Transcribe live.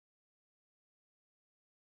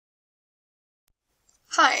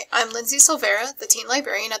Hi, I'm Lindsay Silvera, the Teen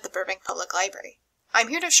Librarian at the Burbank Public Library. I'm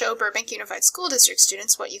here to show Burbank Unified School District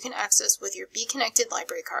students what you can access with your BConnectED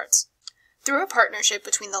library cards. Through a partnership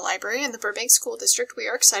between the library and the Burbank School District, we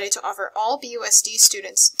are excited to offer all BUSD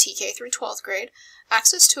students, TK through 12th grade,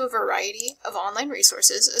 access to a variety of online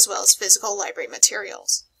resources as well as physical library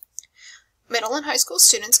materials. Middle and high school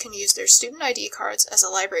students can use their student ID cards as a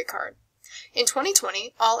library card. In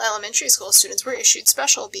 2020, all elementary school students were issued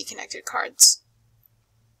special BConnectED cards.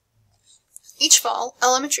 Each fall,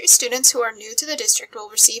 elementary students who are new to the district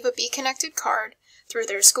will receive a BConnectED card through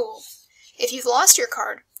their school. If you've lost your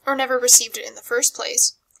card, or never received it in the first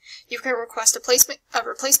place, you can request a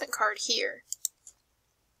replacement card here.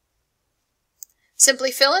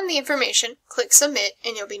 Simply fill in the information, click Submit,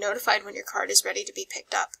 and you'll be notified when your card is ready to be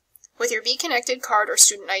picked up. With your BConnectED card or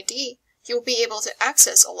student ID, you will be able to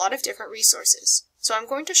access a lot of different resources. So I'm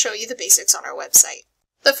going to show you the basics on our website.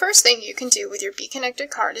 The first thing you can do with your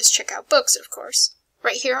BConnectED card is check out books, of course.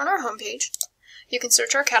 Right here on our homepage, you can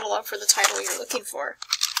search our catalog for the title you're looking for.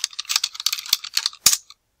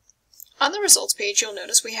 On the results page, you'll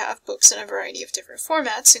notice we have books in a variety of different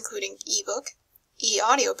formats, including ebook,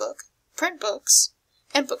 e-audiobook, print books,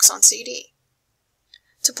 and books on CD.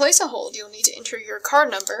 To place a hold, you'll need to enter your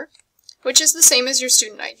card number, which is the same as your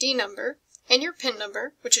student ID number, and your PIN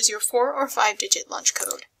number, which is your 4 or 5-digit lunch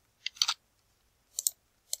code.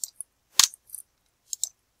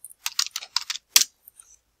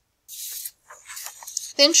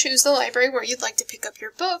 Then choose the library where you'd like to pick up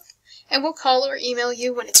your book, and we'll call or email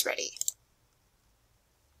you when it's ready.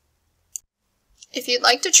 If you'd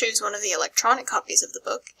like to choose one of the electronic copies of the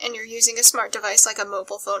book, and you're using a smart device like a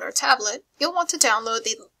mobile phone or tablet, you'll want to download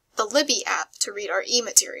the Libby app to read our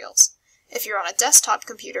e-materials. If you're on a desktop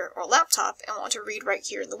computer or laptop and want to read right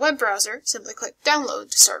here in the web browser, simply click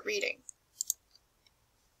Download to start reading.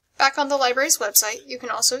 Back on the library's website, you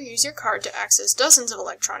can also use your card to access dozens of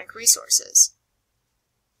electronic resources.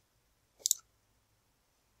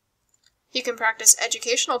 You can practice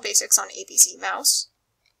educational basics on ABC Mouse,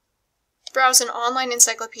 browse an online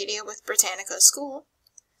encyclopedia with Britannica School,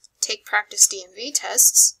 take practice DMV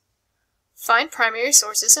tests, find primary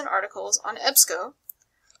sources and articles on EBSCO,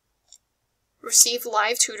 receive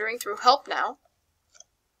live tutoring through Help Now,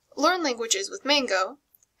 learn languages with Mango,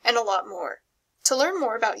 and a lot more. To learn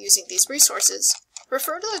more about using these resources,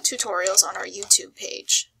 refer to the tutorials on our YouTube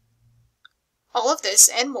page. All of this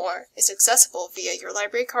and more is accessible via your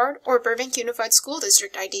library card or Burbank Unified School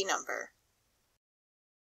District ID number.